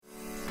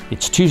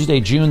It's Tuesday,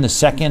 June the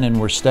 2nd,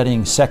 and we're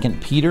studying 2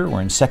 Peter.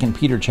 We're in 2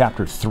 Peter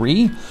chapter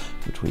 3,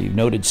 which we've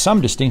noted some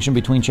distinction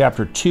between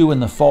chapter 2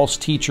 and the false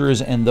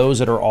teachers and those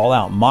that are all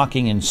out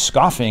mocking and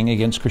scoffing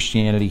against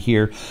Christianity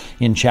here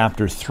in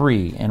chapter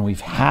 3. And we've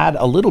had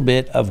a little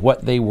bit of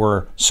what they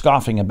were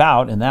scoffing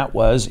about, and that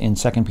was in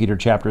 2 Peter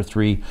chapter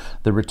 3,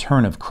 the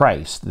return of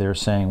Christ. They're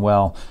saying,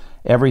 well,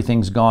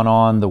 everything's gone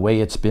on the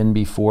way it's been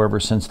before ever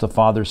since the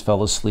fathers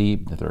fell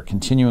asleep, that they're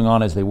continuing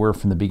on as they were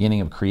from the beginning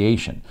of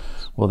creation.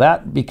 Well,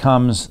 that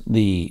becomes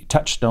the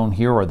touchstone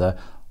here, or the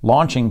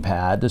launching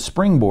pad, the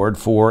springboard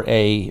for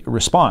a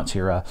response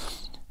here, a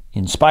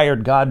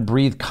inspired,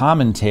 God-breathed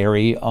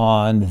commentary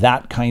on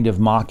that kind of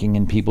mocking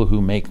and people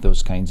who make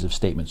those kinds of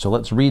statements. So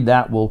let's read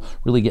that. We'll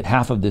really get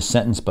half of this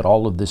sentence, but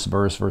all of this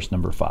verse, verse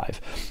number 5.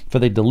 For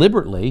they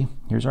deliberately,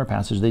 here's our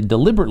passage, they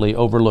deliberately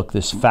overlook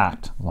this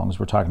fact, as long as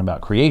we're talking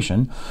about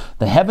creation.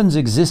 The heavens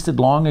existed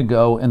long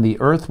ago, and the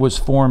earth was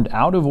formed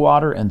out of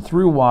water and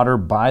through water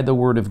by the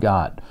word of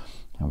God.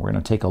 And we're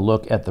going to take a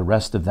look at the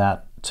rest of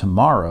that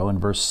tomorrow in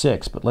verse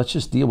 6, but let's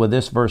just deal with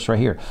this verse right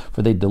here.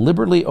 For they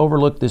deliberately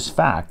overlooked this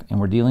fact, and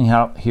we're dealing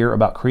out here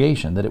about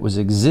creation, that it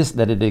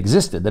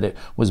existed, that it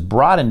was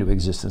brought into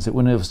existence, that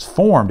when it was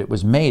formed, it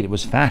was made, it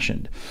was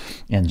fashioned.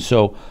 And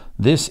so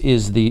this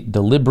is the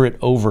deliberate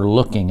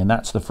overlooking, and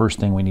that's the first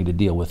thing we need to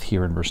deal with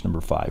here in verse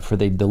number 5. For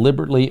they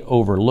deliberately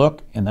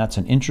overlook, and that's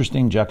an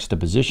interesting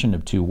juxtaposition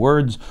of two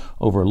words.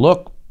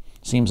 Overlook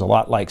seems a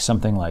lot like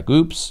something like,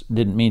 oops,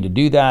 didn't mean to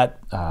do that.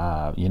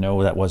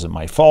 That wasn't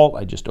my fault.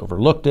 I just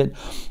overlooked it.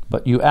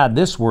 But you add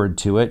this word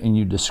to it and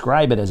you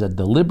describe it as a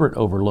deliberate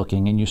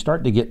overlooking, and you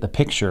start to get the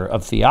picture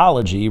of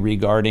theology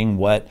regarding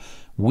what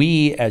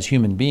we as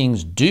human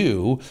beings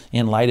do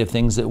in light of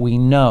things that we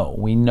know.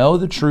 We know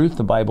the truth,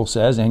 the Bible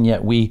says, and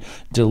yet we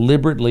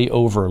deliberately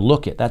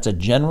overlook it. That's a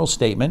general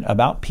statement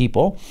about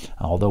people,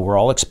 although we're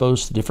all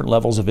exposed to different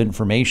levels of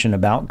information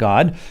about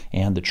God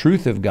and the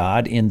truth of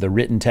God in the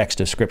written text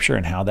of Scripture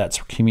and how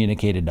that's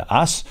communicated to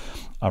us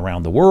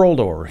around the world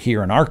or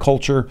here in our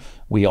culture.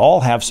 We all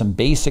have some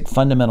basic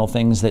fundamental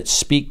things that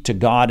speak to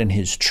God and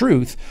His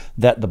truth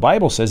that the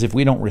Bible says if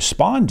we don't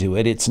respond to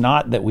it, it's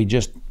not that we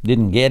just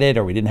didn't get it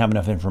or we didn't have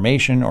enough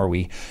information or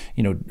we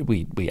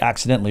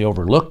accidentally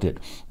overlooked it.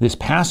 This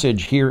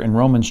passage here in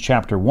Romans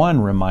chapter 1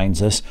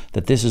 reminds us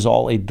that this is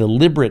all a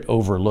deliberate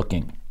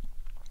overlooking,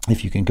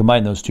 if you can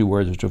combine those two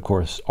words, which of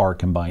course are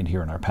combined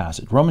here in our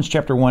passage. Romans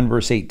chapter 1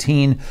 verse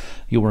 18,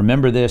 you'll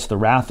remember this, the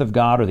wrath of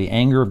God or the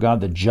anger of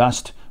God, the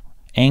just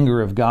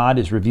anger of God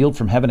is revealed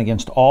from heaven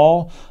against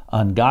all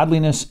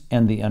ungodliness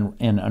and the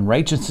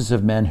unrighteousness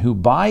of men who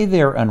by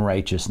their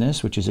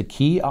unrighteousness, which is a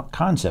key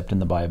concept in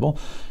the Bible,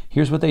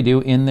 here's what they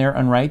do in their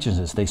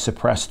unrighteousness. They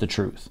suppress the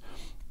truth.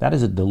 That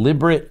is a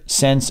deliberate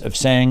sense of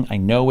saying, I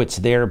know it's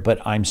there, but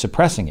I'm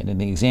suppressing it. And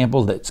the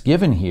example that's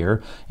given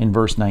here in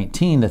verse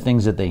 19, the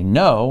things that they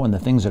know and the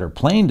things that are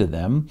plain to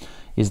them,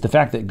 is the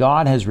fact that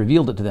God has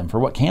revealed it to them. For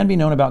what can be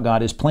known about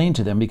God is plain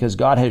to them because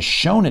God has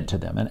shown it to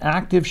them, an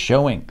active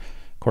showing.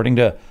 According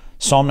to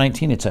Psalm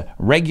 19, it's a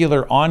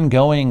regular,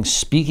 ongoing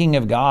speaking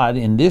of God,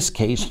 in this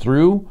case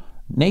through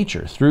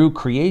nature, through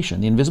creation.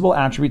 The invisible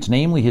attributes,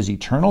 namely His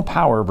eternal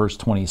power, verse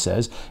 20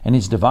 says, and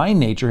His divine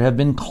nature have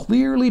been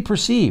clearly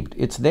perceived.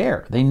 It's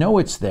there. They know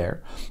it's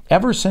there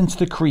ever since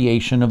the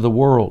creation of the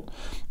world.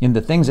 In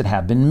the things that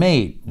have been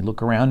made. You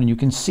look around and you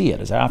can see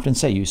it. As I often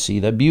say, you see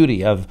the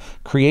beauty of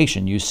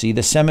creation. You see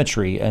the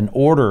symmetry and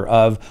order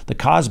of the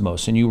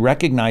cosmos, and you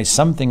recognize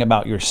something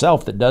about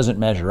yourself that doesn't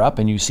measure up,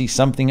 and you see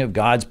something of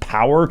God's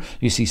power,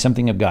 you see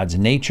something of God's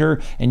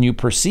nature, and you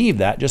perceive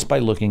that just by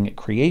looking at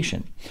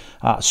creation.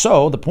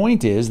 So the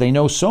point is, they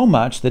know so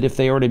much that if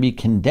they are to be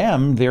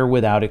condemned, they're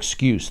without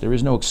excuse. There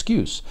is no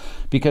excuse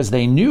because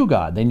they knew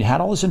God. They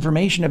had all this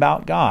information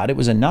about God. It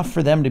was enough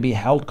for them to be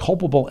held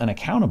culpable and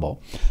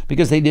accountable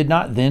because they did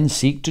not then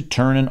seek to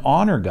turn and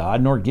honor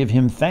God nor give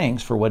Him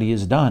thanks for what He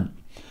has done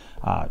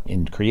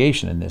in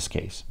creation in this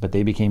case. But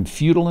they became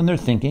futile in their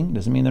thinking.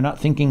 Doesn't mean they're not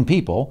thinking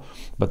people,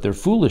 but they're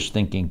foolish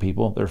thinking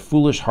people. Their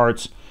foolish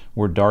hearts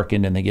were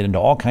darkened, and they get into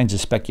all kinds of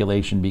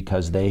speculation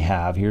because they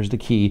have, here's the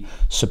key,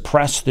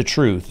 suppressed the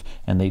truth,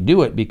 and they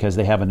do it because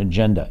they have an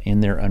agenda in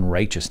their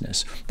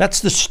unrighteousness.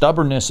 That's the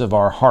stubbornness of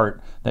our heart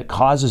that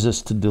causes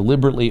us to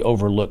deliberately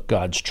overlook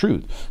God's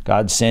truth.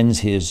 God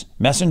sends His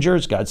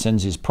messengers, God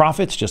sends His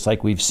prophets, just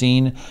like we've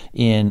seen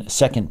in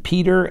 2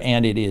 Peter,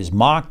 and it is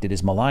mocked, it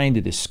is maligned,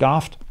 it is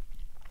scoffed.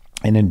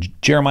 And in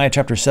Jeremiah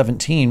chapter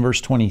 17,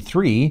 verse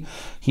 23,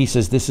 he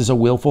says this is a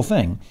willful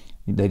thing.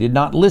 They did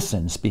not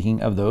listen,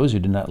 speaking of those who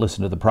did not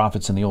listen to the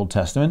prophets in the Old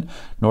Testament,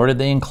 nor did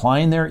they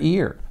incline their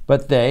ear.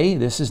 But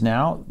this is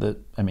now, the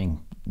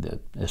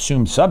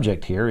assumed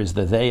subject here is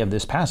the they of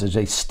this passage.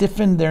 They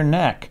stiffened their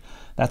neck.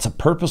 That's a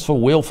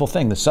purposeful, willful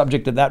thing. The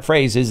subject of that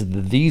phrase is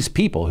these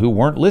people who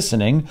weren't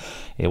listening.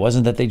 It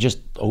wasn't that they just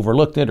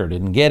overlooked it or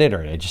didn't get it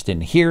or I just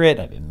didn't hear it,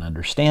 I didn't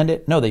understand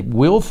it. No, they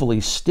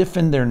willfully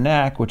stiffened their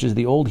neck, which is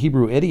the old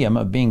Hebrew idiom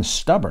of being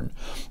stubborn.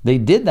 They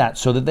did that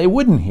so that they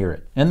wouldn't hear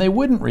it and they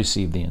wouldn't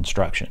receive the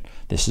instruction.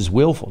 This is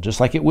willful, just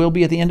like it will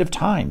be at the end of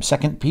time. 2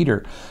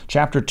 Peter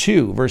chapter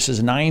 2,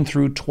 verses 9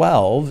 through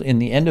 12, in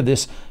the end of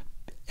this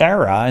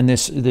era, in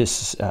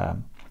this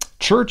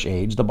church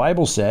age, the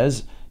Bible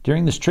says,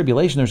 during this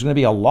tribulation, there's going to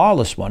be a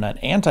lawless one, an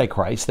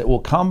antichrist that will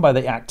come by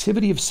the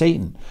activity of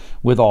Satan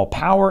with all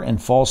power and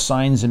false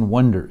signs and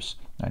wonders.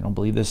 I don't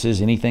believe this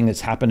is anything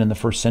that's happened in the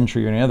first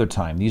century or any other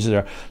time. These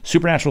are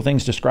supernatural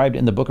things described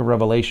in the book of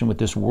Revelation with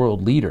this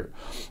world leader.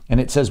 And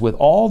it says, with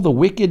all the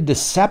wicked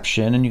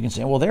deception, and you can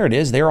say, well, there it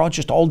is. They're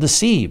all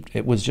deceived.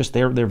 It was just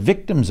they're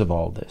victims of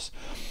all this.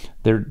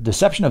 Their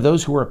deception of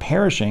those who are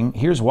perishing,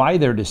 here's why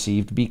they're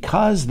deceived,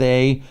 because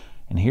they,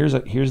 and here's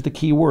the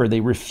key word, they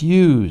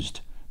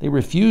refused. They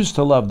refused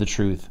to love the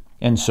truth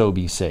and so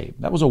be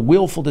saved. That was a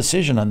willful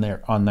decision on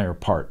their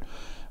part.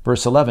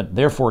 Verse 11,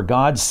 therefore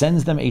God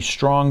sends them a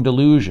strong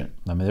delusion.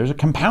 I mean, there's a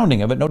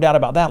compounding of it, no doubt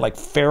about that, like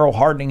Pharaoh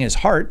hardening his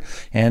heart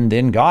and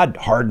then God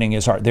hardening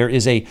his heart. There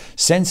is a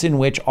sense in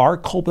which our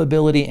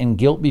culpability and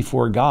guilt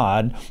before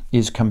God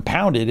is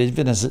compounded,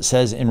 even as it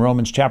says in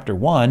Romans chapter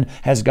 1,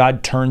 as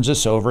God turns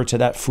us over to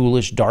that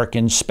foolish,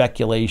 darkened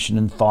speculation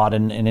and thought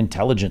and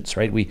intelligence,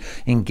 right? We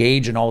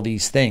engage in all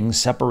these things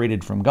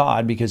separated from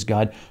God because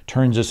God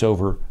turns us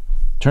over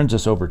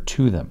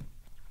to them.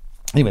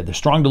 Anyway, the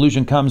strong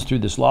delusion comes through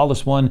this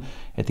lawless one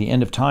at the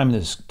end of time,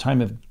 this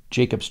time of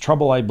Jacob's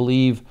trouble, I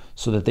believe,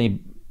 so that they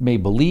may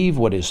believe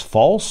what is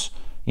false,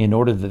 in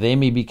order that they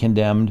may be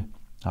condemned,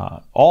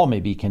 all may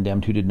be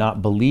condemned who did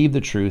not believe the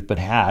truth, but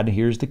had,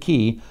 here's the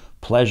key,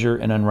 pleasure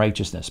in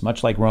unrighteousness.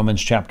 Much like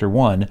Romans chapter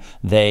 1,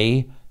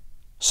 they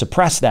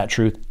suppress that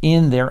truth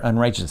in their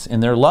unrighteousness,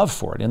 in their love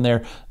for it, in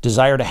their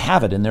desire to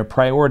have it, in their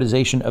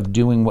prioritization of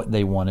doing what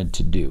they wanted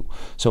to do.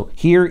 So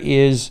here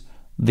is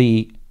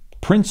the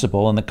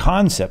principle and the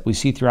concept we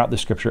see throughout the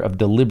scripture of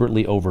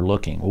deliberately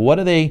overlooking. Well, what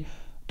do they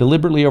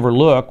deliberately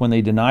overlook when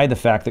they deny the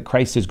fact that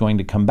Christ is going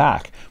to come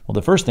back? Well,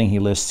 the first thing he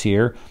lists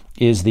here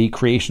is the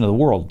creation of the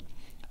world.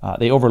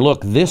 They overlook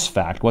this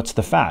fact. What's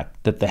the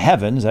fact? That the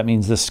heavens, that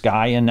means the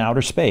sky and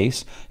outer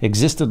space,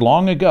 existed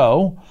long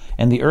ago,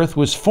 and the earth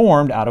was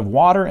formed out of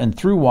water and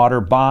through water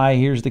by,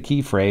 here's the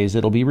key phrase,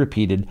 it'll be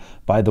repeated,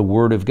 by the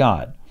word of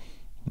God.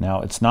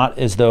 Now, it's not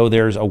as though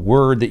there's a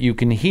word that you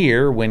can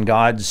hear when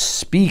God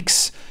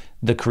speaks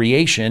the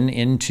creation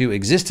into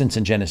existence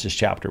in Genesis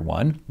chapter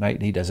 1,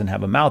 right? He doesn't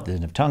have a mouth,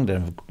 doesn't have tongue,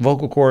 doesn't have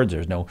vocal cords,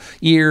 there's no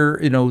ear,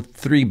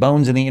 3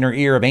 bones in the inner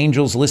ear of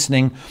angels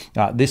listening.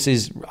 This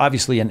is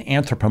obviously an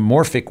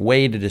anthropomorphic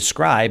way to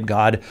describe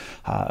God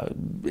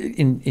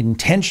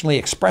intentionally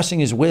expressing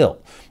his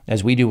will,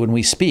 as we do when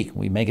we speak.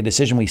 We make a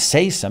decision, we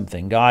say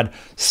something. God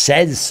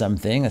says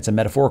something. That's a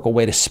metaphorical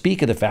way to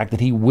speak of the fact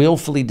that he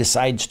willfully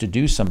decides to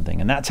do something.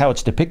 And that's how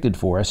it's depicted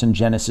for us in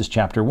Genesis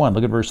chapter 1.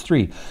 Look at verse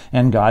 3.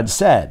 And God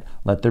said,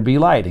 let there be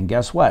light. And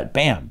guess what?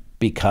 Bam.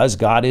 Because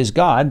God is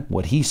God,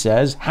 what he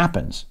says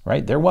happens,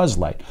 right? There was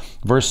light.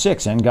 Verse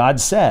 6, and God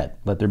said,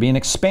 let there be an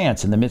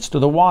expanse in the midst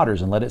of the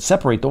waters, and let it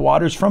separate the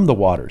waters from the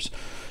waters.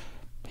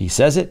 He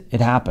says it,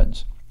 it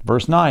happens.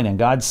 Verse 9, and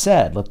God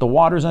said, let the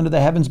waters under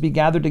the heavens be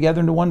gathered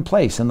together into one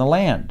place, and the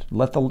land,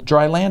 let the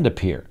dry land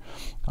appear.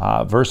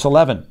 Verse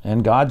 11,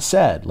 and God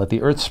said, let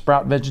the earth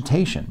sprout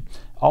vegetation.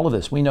 All of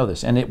this, we know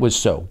this, and it was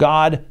so.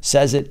 God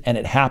says it, and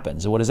it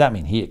happens. And what does that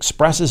mean? He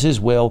expresses his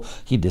will,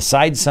 he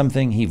decides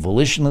something, he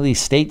volitionally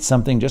states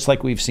something, just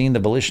like we've seen the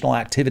volitional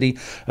activity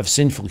of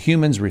sinful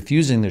humans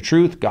refusing the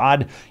truth.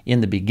 God,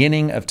 in the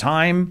beginning of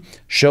time,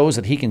 shows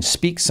that he can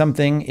speak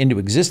something into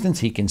existence,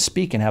 he can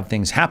speak and have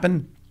things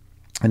happen.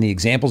 And the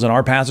examples in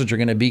our passage are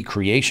going to be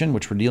creation,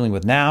 which we're dealing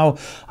with now,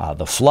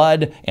 the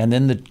flood, and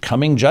then the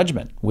coming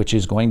judgment, which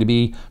is going to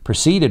be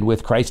preceded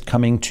with Christ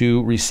coming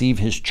to receive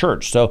his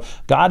church. So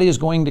God is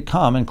going to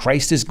come and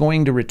Christ is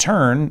going to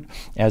return,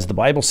 as the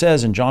Bible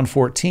says in John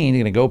 14,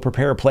 you're going to go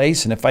prepare a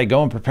place. And if I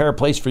go and prepare a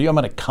place for you, I'm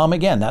going to come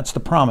again. That's the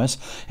promise.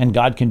 And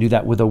God can do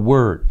that with a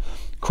word.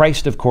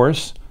 Christ, of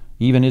course,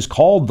 even is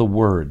called the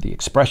Word, the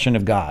expression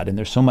of God. And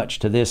there's so much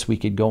to this, we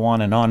could go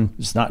on and on.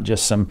 It's not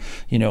just some,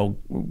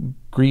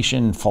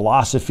 Grecian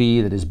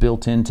philosophy that is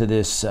built into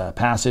this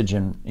passage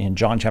in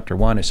John chapter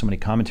 1, as so many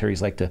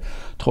commentaries like to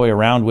toy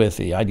around with,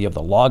 the idea of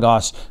the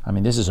Logos. I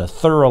mean, this is a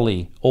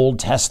thoroughly Old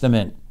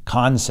Testament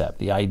concept,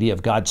 the idea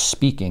of God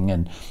speaking.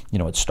 And,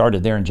 it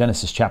started there in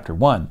Genesis chapter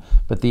 1.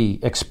 But the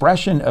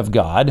expression of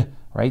God,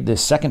 right, the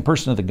second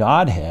person of the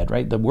Godhead,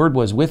 right, the Word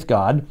was with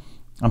God.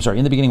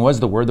 In the beginning was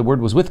the Word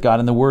was with God,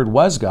 and the Word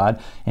was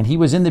God, and he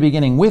was in the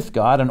beginning with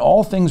God, and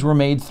all things were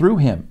made through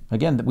him.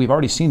 Again, we've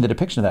already seen the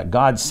depiction of that.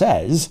 God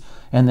says,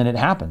 and then it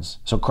happens.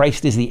 So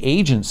Christ is the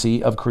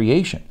agency of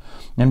creation.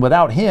 And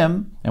without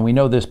him, and we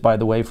know this, by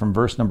the way, from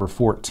verse number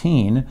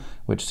 14,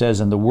 which says,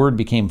 and the Word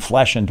became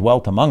flesh and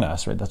dwelt among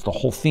us, right? That's the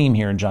whole theme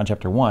here in John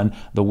chapter 1.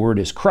 The Word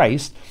is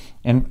Christ.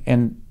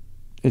 And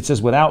it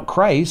says, without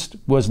Christ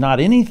was not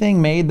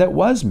anything made that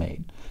was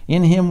made.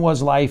 In him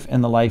was life,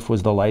 and the life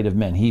was the light of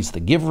men. He's the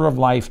giver of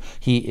life.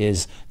 He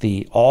is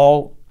the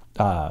all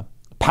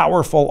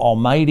powerful,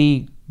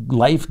 almighty,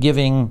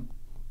 life-giving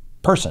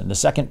person, the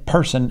second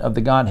person of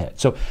the Godhead.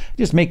 So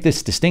just make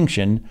this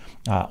distinction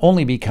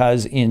only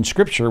because in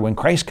Scripture, when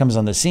Christ comes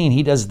on the scene,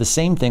 he does the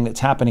same thing that's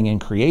happening in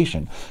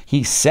creation.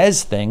 He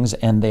says things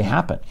and they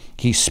happen.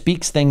 He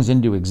speaks things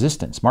into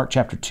existence. Mark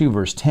chapter 2,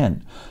 verse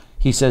 10.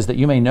 He says that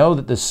you may know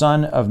that the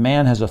Son of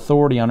Man has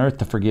authority on earth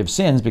to forgive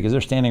sins, because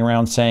they're standing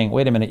around saying,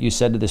 wait a minute, you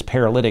said to this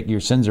paralytic, your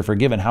sins are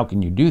forgiven. How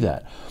can you do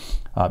that?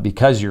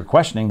 Because you're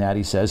questioning that,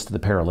 he says to the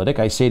paralytic,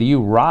 I say to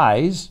you,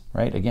 rise,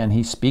 right? Again,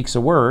 he speaks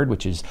a word,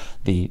 which is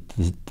the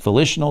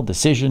volitional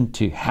decision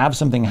to have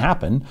something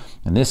happen.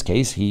 In this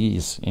case,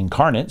 he's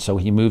incarnate, so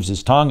he moves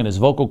his tongue and his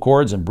vocal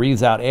cords and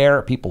breathes out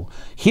air. People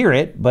hear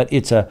it, but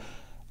it's a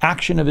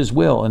action of his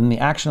will. And in the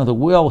action of the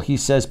will, he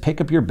says,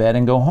 pick up your bed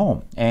and go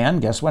home. And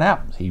guess what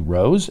happens? He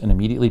rose and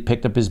immediately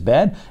picked up his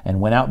bed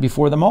and went out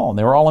before them all. And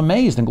they were all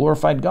amazed and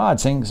glorified God,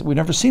 saying, we've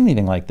never seen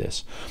anything like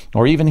this.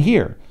 Or even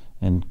here,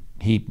 and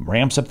he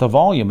ramps up the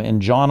volume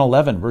in John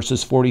 11,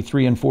 verses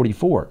 43 and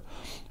 44.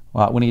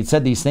 When he had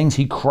said these things,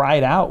 he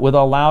cried out with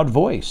a loud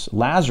voice,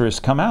 Lazarus,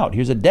 come out.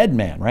 Here's a dead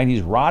man, right?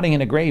 He's rotting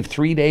in a grave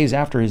 3 days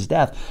after his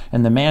death.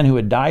 And the man who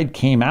had died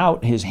came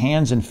out, his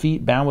hands and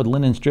feet bound with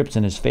linen strips,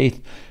 and his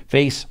face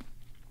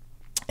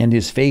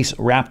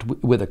wrapped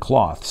with a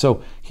cloth.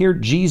 So here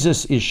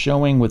Jesus is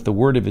showing with the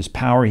word of his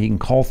power, he can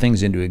call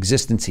things into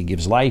existence. He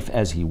gives life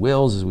as he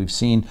wills, as we've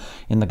seen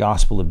in the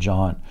Gospel of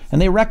John.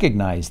 And they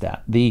recognize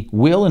that. The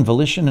will and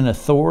volition and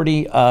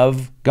authority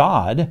of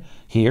God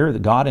here, the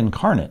God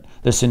incarnate.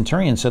 The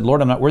centurion said,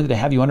 Lord, I'm not worthy to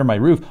have you under my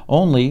roof.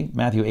 Only,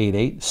 Matthew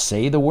 8:8,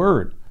 say the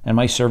word, and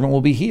my servant will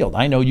be healed.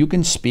 I know you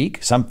can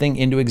speak something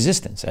into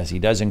existence, as he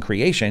does in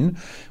creation,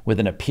 with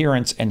an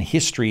appearance and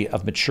history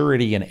of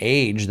maturity and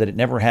age that it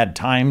never had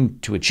time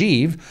to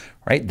achieve,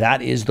 right?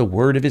 That is the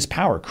word of his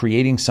power,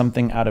 creating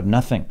something out of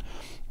nothing.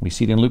 We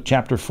see it in Luke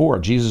chapter 4.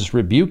 Jesus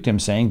rebuked him,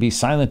 saying, be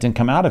silent and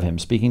come out of him,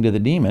 speaking to the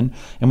demon.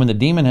 And when the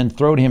demon had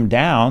thrown him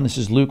down, this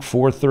is Luke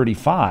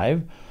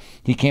 4:35,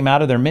 he came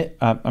out of their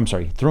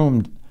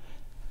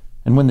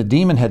And when the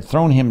demon had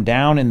thrown him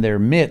down in their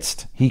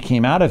midst, he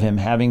came out of him,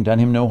 having done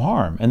him no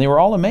harm. And they were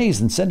all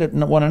amazed and said to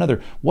one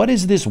another, what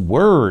is this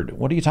word?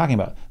 What are you talking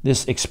about?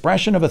 This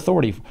expression of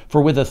authority.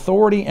 For with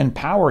authority and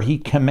power, he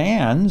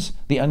commands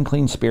the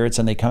unclean spirits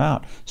and they come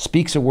out.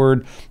 Speaks a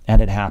word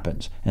and it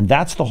happens. And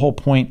that's the whole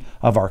point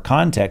of our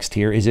context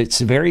here, is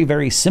it's very,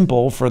 very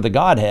simple for the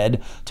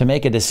Godhead to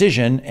make a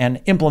decision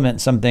and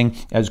implement something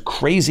as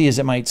crazy as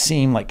it might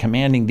seem, like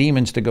commanding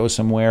demons to go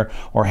somewhere,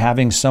 or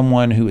having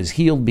someone who is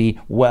healed be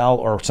well,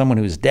 or someone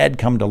who is dead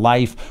come to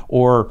life,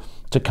 or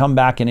to come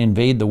back and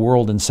invade the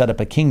world and set up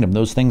a kingdom.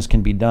 Those things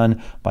can be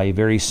done by a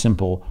very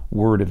simple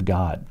word of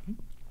God.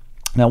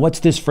 Now, what's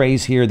this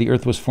phrase here? The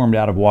earth was formed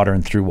out of water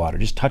and through water.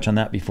 Just touch on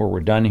that before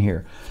we're done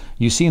here.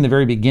 You see in the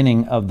very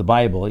beginning of the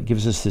Bible, it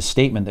gives us this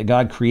statement that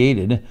God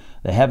created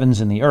the heavens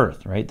and the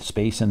earth, right? The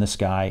space and the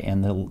sky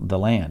and the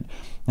land.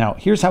 Now,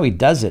 here's how he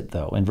does it,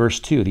 though, in verse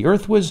 2. The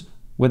earth was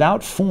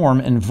without form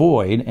and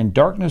void, and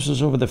darkness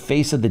was over the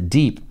face of the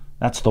deep.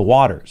 That's the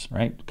waters,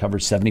 right? It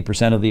covers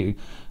 70%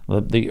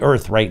 of the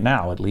earth right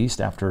now, at least,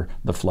 after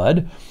the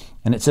flood.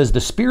 And it says the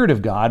Spirit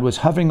of God was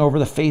hovering over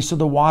the face of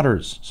the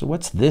waters. So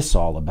what's this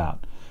all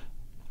about?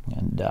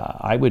 And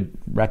I would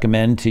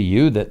recommend to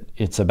you that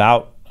it's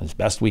about, as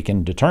best we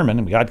can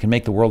determine, God can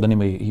make the world any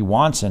way he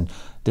wants and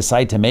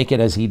decide to make it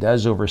as he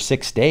does over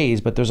 6 days,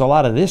 but there's a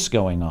lot of this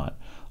going on,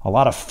 a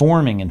lot of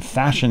forming and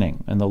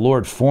fashioning. And the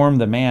Lord formed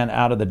the man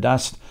out of the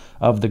dust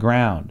of the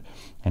ground.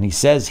 And he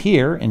says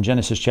here in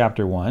Genesis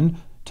chapter 1,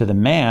 to the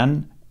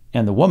man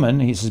and the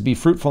woman, he says, be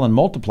fruitful and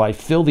multiply,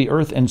 fill the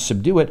earth and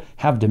subdue it,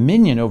 have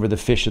dominion over the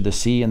fish of the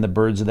sea and the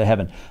birds of the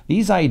heaven.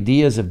 These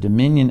ideas of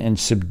dominion and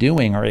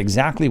subduing are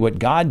exactly what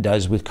God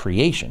does with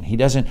creation. He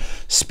doesn't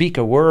speak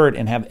a word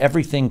and have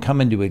everything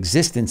come into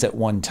existence at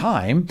one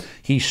time.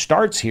 He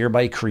starts here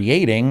by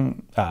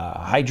creating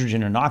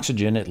hydrogen and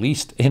oxygen, at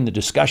least in the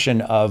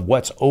discussion of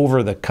what's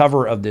over the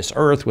cover of this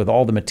earth with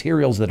all the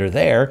materials that are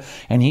there,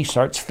 and he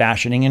starts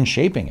fashioning and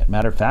shaping it.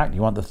 Matter of fact,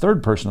 you want the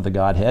third person of the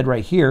Godhead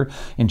right here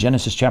in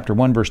Genesis chapter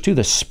 1, verse 2,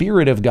 the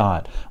Spirit of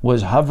God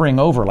was hovering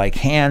over like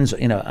hands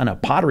in a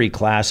pottery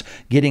class,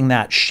 getting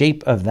that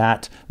shape of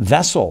that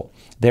vessel.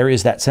 There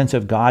is that sense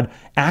of God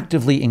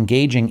actively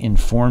engaging in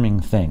forming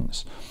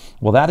things.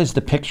 Well, that is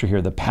the picture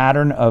here, the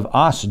pattern of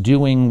us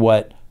doing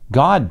what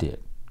God did.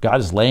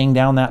 God is laying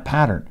down that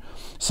pattern.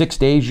 6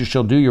 days you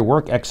shall do your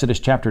work, Exodus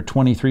chapter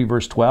 23,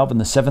 verse 12, and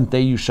the seventh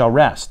day you shall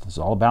rest. It's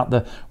all about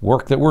the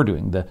work that we're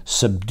doing, the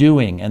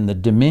subduing and the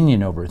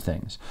dominion over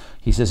things.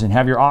 He says, and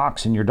have your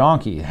ox and your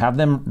donkey, have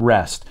them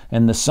rest,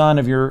 and the son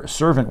of your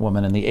servant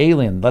woman and the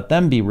alien, let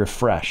them be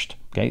refreshed.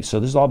 Okay,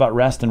 so this is all about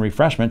rest and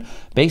refreshment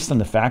based on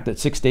the fact that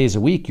 6 days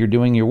a week you're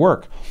doing your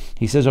work.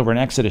 He says over in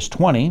Exodus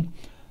 20,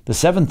 The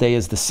seventh day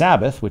is the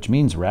Sabbath, which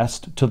means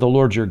rest, to the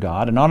Lord your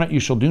God, and on it you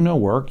shall do no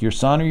work, your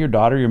son or your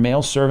daughter, your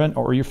male servant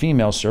or your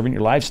female servant,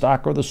 your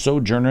livestock or the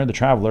sojourner, the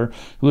traveler,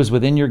 who is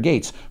within your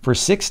gates. For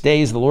 6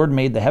 days the Lord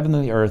made the heaven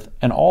and the earth,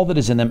 and all that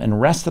is in them,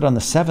 and rested on the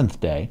seventh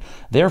day.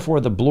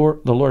 Therefore the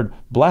Lord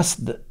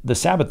blessed the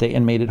Sabbath day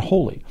and made it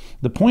holy.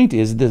 The point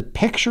is, the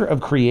picture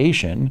of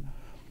creation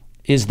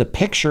is the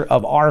picture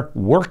of our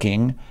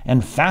working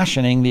and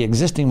fashioning the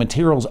existing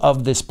materials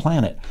of this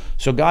planet.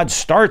 So God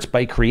starts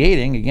by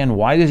creating. Again,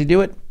 why does he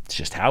do it? It's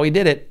just how he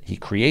did it. He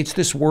creates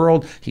this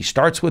world. He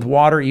starts with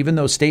water. Even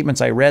those statements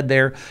I read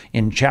there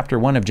in chapter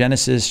 1 of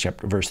Genesis,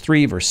 verse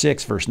 3, verse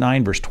 6, verse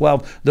 9, verse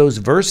 12, those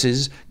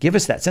verses give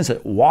us that sense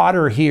that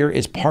water here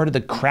is part of the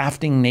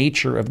crafting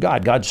nature of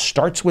God. God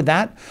starts with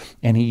that,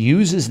 and he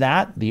uses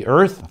that, the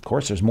earth, of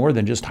course, there's more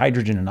than just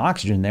hydrogen and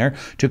oxygen there,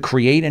 to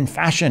create and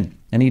fashion.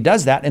 And he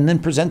does that and then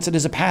presents it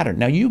as a pattern.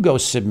 Now you go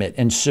submit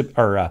and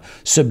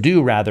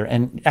subdue rather,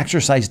 and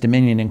exercise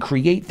dominion and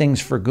create things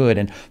for good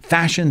and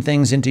fashion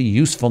things into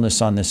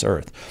usefulness on this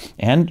earth.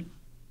 And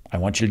I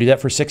want you to do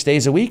that for 6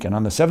 days a week. And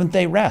on the seventh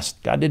day,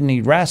 rest. God didn't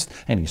need rest,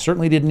 and he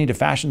certainly didn't need to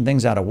fashion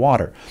things out of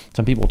water.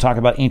 Some people talk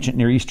about ancient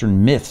Near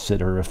Eastern myths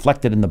that are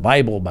reflected in the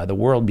Bible by the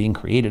world being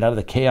created out of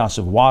the chaos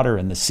of water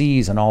and the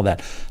seas and all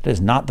that. That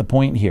is not the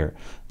point here.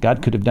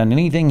 God could have done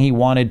anything he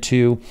wanted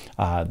to.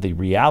 The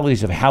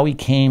realities of how he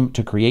came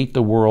to create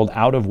the world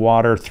out of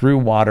water, through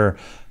water,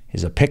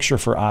 is a picture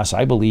for us,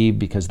 I believe,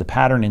 because the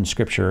pattern in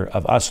Scripture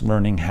of us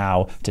learning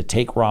how to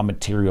take raw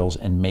materials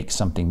and make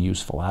something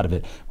useful out of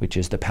it, which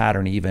is the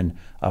pattern even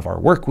of our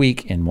work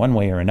week in one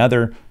way or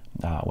another,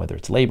 whether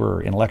it's labor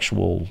or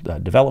intellectual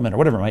development or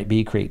whatever it might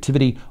be,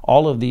 creativity,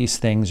 all of these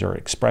things are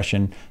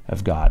expression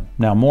of God.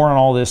 Now, more on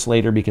all this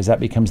later, because that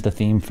becomes the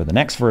theme for the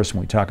next verse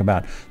when we talk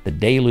about the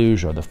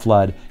deluge or the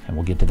flood, and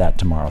we'll get to that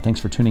tomorrow.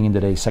 Thanks for tuning in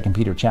today. 2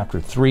 Peter chapter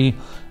 3,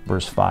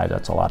 verse 5.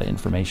 That's a lot of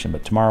information,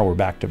 but tomorrow we're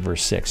back to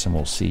verse 6, and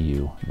we'll see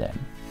you then.